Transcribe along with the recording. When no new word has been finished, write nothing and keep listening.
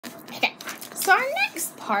So our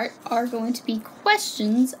next part are going to be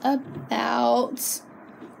questions about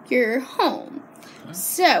your home. Okay.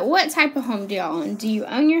 So, what type of home do y'all own? Do you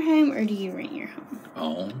own your home or do you rent your home?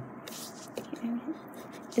 Own.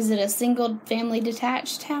 Is it a single-family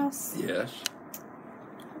detached house? Yes.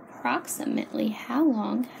 Approximately how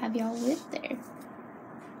long have y'all lived there?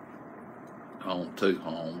 I own 2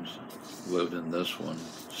 homes. Lived in this one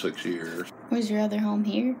 6 years. Was your other home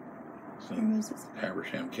here? Or was it?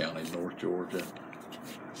 Habersham County, North Georgia.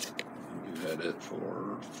 We've had it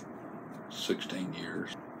for 16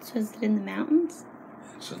 years. So is it in the mountains?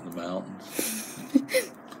 It's in the mountains.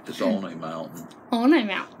 It's on a mountain. On a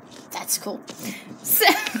mountain. That's cool. So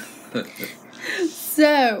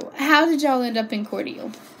how did y'all end up in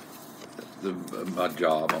Cordele? My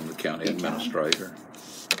job, I'm the county administrator.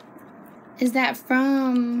 Is that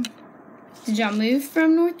from... Did y'all move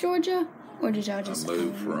from North Georgia? Or did y'all just... I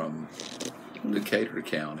moved from Decatur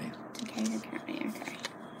County. Decatur County, okay.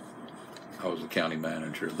 I was the county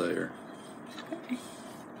manager there. Okay.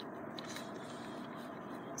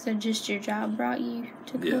 So just your job brought you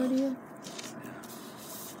to Cordele? Yeah.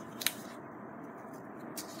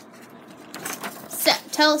 So,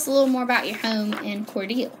 tell us a little more about your home in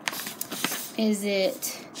Cordele. Is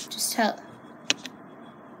it... Just tell...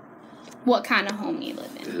 What kind of home you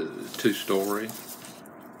live in? 2-story.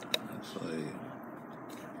 Let's say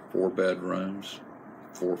 4 bedrooms,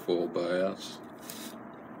 4 full baths,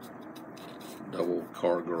 double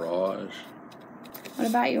car garage. What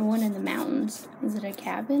about your one in the mountains? Is it a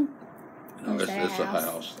cabin? No, Or is it's that a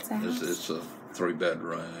house. It's a house? It's a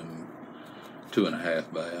 3-bedroom,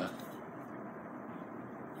 2.5 bath,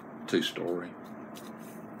 2-story,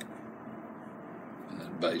 and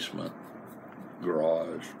then basement,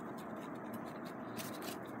 garage.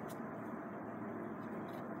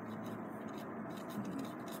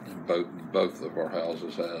 And both of our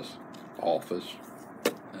houses has office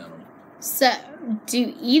in them. So,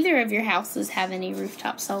 do either of your houses have any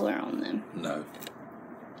rooftop solar on them? No.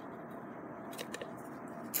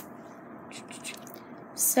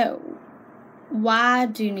 So, why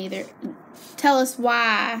do neither... Tell us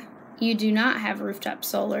why you do not have rooftop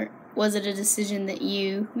solar. Was it a decision that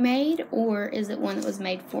you made, or is it one that was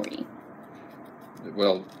made for you?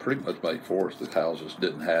 Well, pretty much made for us. The houses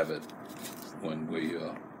didn't have it when we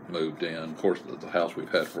moved in. Of course, the house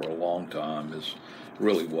we've had for a long time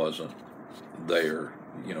really wasn't there,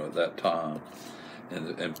 at that time.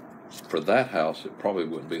 And for that house, it probably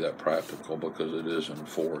wouldn't be that practical because it is in a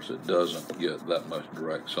forest. It doesn't get that much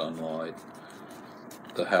direct sunlight.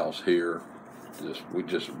 The house here, we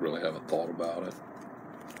just really haven't thought about it.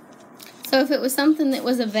 So if it was something that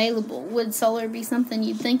was available, would solar be something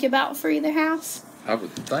you'd think about for either house? I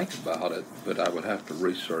would think about it, but I would have to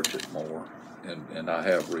research it more. And I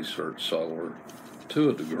have researched solar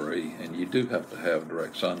to a degree, and you do have to have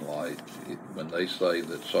direct sunlight. When they say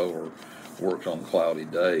that solar works on cloudy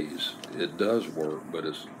days, it does work, but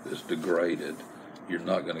it's degraded. You're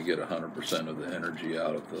not going to get 100% of the energy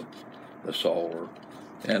out of the solar.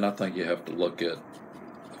 And I think you have to look at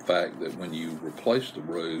the fact that when you replace the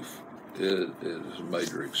roof, it is a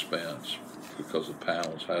major expense because the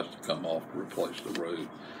panels has to come off to replace the roof.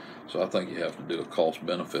 So I think you have to do a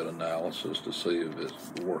cost-benefit analysis to see if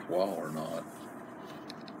it's worthwhile or not.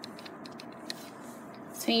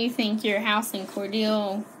 So you think your house in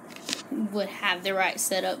Cordele would have the right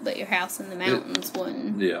setup, but your house in the mountains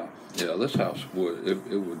wouldn't? Yeah. This house would. It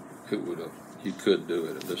would have. You could do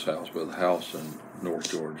it at this house, but the house in North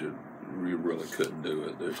Georgia, you really couldn't do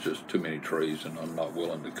it. There's just too many trees, and I'm not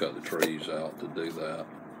willing to cut the trees out to do that.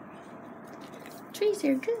 Trees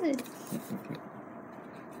are good.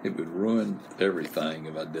 It would ruin everything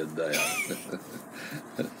if I did that.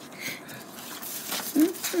 I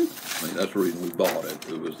mean, that's the reason we bought it.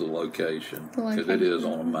 It was the location. Because it is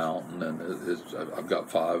on a mountain, and I've got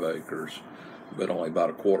 5 acres, but only about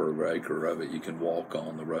a quarter of an acre of it you can walk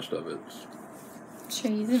on. The rest of it's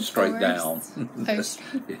trees and straight down.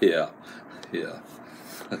 Yeah. Yeah,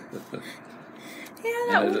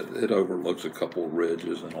 And it overlooks a couple of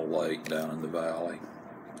ridges and a lake down in the valley.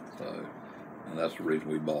 So, and that's the reason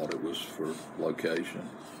we bought it, was for location.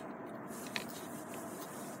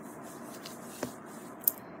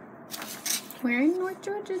 Where in North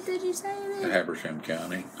Georgia did you say it is? Habersham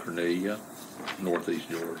County, Cornelia, northeast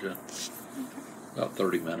Georgia. About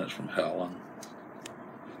 30 minutes from Helen.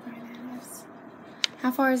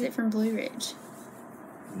 How far is it from Blue Ridge?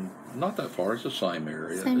 Not that far. It's the same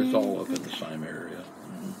area. Same it's area? all up in the same area.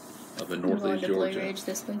 Up in northeast Georgia. Blue Ridge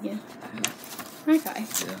this weekend. Yeah. Okay.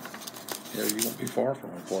 Yeah, you won't be far from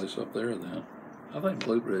a place up there then. I think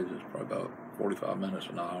Blue Ridge is probably about 45 minutes,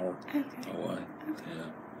 an hour away. Okay. Yeah.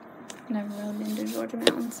 Never really been to Georgia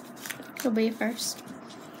mountains. It'll be a first.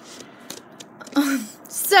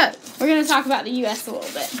 So, we're going to talk about the U.S. a little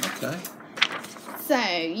bit. Okay. So,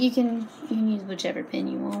 you can use whichever pen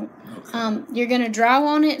you want. Okay. You're going to draw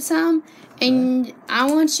on it some, and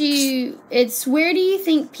I want you, it's where do you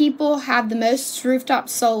think people have the most rooftop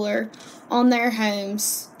solar on their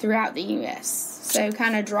homes throughout the U.S.? So,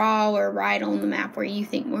 kind of draw or write on the map where you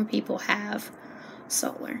think more people have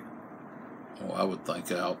solar. Well, I would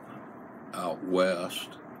think out west.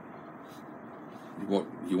 What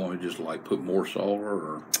you want to just like put more solar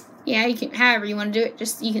or? Yeah, you can. However you want to do it.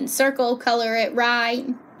 Just you can circle, color it right.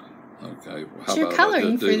 Okay. Well, It's your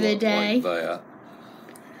coloring for the day. Like that?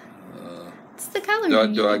 It's the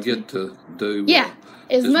coloring. Do I get to do? Yeah,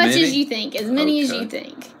 as much many? as you think. As many as Okay. you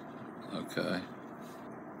think. Okay.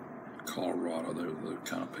 Colorado, they're the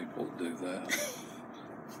kind of people that do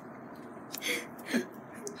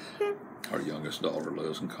that. Our youngest daughter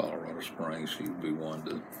lives in Colorado Springs. She would be one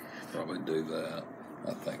to probably do that.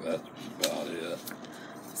 I think that's about it.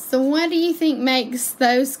 So what do you think makes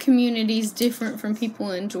those communities different from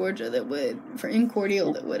people in Georgia in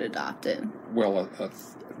Cordial that would adopt it? Well,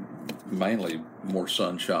 mainly more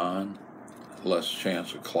sunshine, less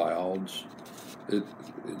chance of clouds. It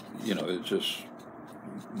just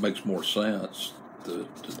makes more sense to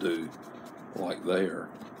do like there.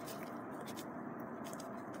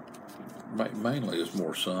 Mainly it's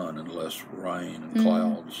more sun and less rain and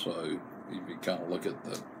clouds. So if you kind of look at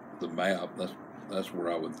the map, that's where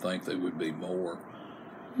I would think they would be more.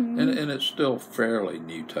 And it's still fairly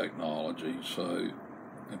new technology. So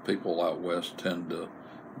and people out west tend to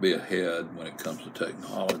be ahead when it comes to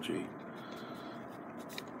technology.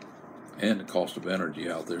 And the cost of energy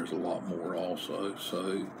out there is a lot more also.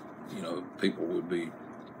 So, people would be,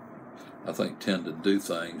 I think, tend to do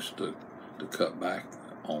things to cut back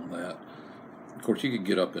on that. Of course, you could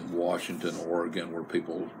get up in Washington, Oregon, where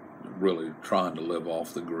people are really trying to live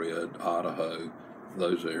off the grid, Idaho,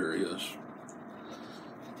 those areas.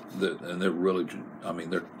 And they're really,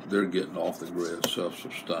 they're getting off the grid,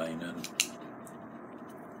 self-sustaining.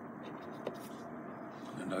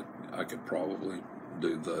 And I could probably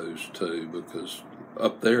do those too, because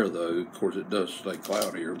up there though, of course it does stay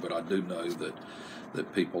cloudier, but I do know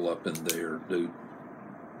that people up in there do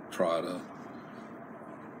try to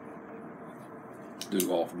do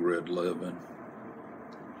off-grid living.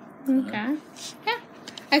 Okay. Yeah.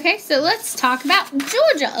 Okay, so let's talk about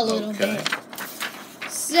Georgia a little bit.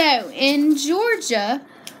 So, in Georgia,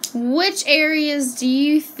 which areas do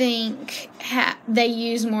you think they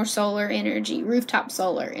use more solar energy, rooftop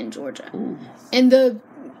solar in Georgia? Ooh. And the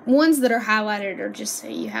ones that are highlighted are just so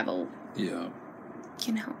you have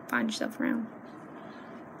can help find yourself around.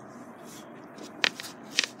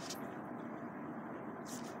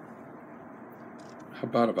 How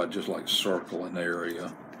about if I just like circle an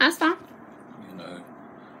area? That's fine. And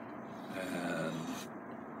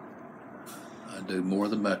I do more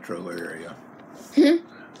of the metro area.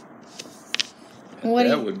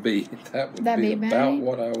 That would be about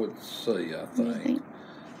what I would see, I think.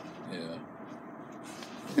 Yeah.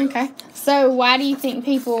 Okay. So why do you think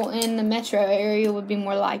people in the metro area would be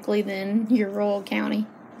more likely than your rural county?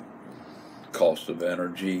 Cost of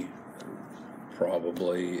energy,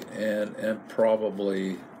 probably, and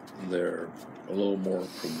probably they're a little more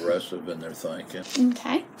progressive in their thinking.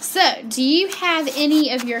 Okay. So, do you have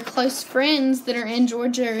any of your close friends that are in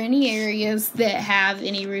Georgia or any areas that have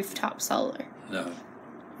any rooftop solar? No.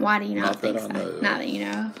 Why do you not think so? Not that I know. Not that you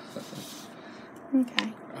know.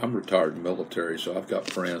 Okay. I'm retired military, so I've got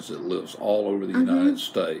friends that lives all over the United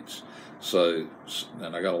States. So,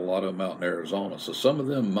 and I got a lot of them out in Arizona. So some of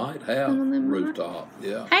them might have rooftop.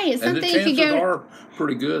 Yeah. Hey, it's something you could go. And the chances are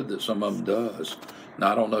pretty good that some of them does.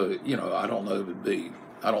 Now I don't know. I don't know if it'd be.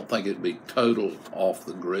 I don't think it'd be total off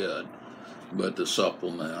the grid, but to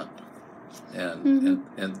supplement, and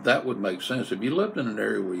that would make sense if you lived in an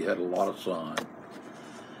area where you had a lot of sun.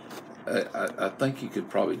 I think you could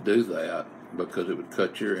probably do that because it would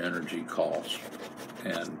cut your energy costs.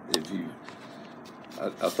 And if you,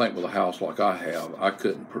 I think with a house like I have, I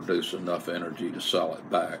couldn't produce enough energy to sell it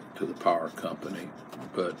back to the power company.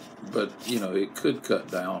 But it could cut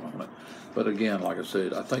down on it. But again, like I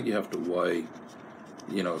said, I think you have to weigh,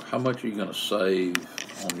 how much are you going to save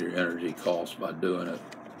on your energy costs by doing it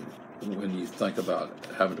when you think about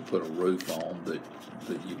having to put a roof on that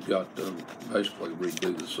you've got to basically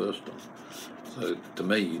redo the system. So to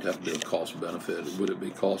me, you'd have to do a cost benefit. Would it be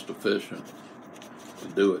cost efficient to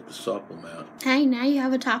do it to supplement? Hey, now you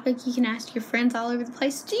have a topic you can ask your friends all over the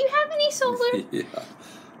place. Do you have any solar? Yeah.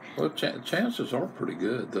 Well, chances are pretty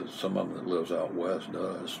good that someone that lives out west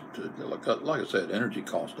does. Like I said, energy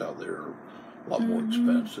costs out there are a lot more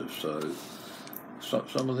expensive. So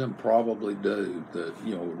some of them probably do that.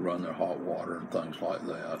 Would run their hot water and things like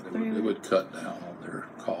that. It would cut down on their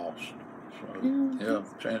cost. So yeah,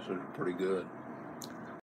 chances are pretty good.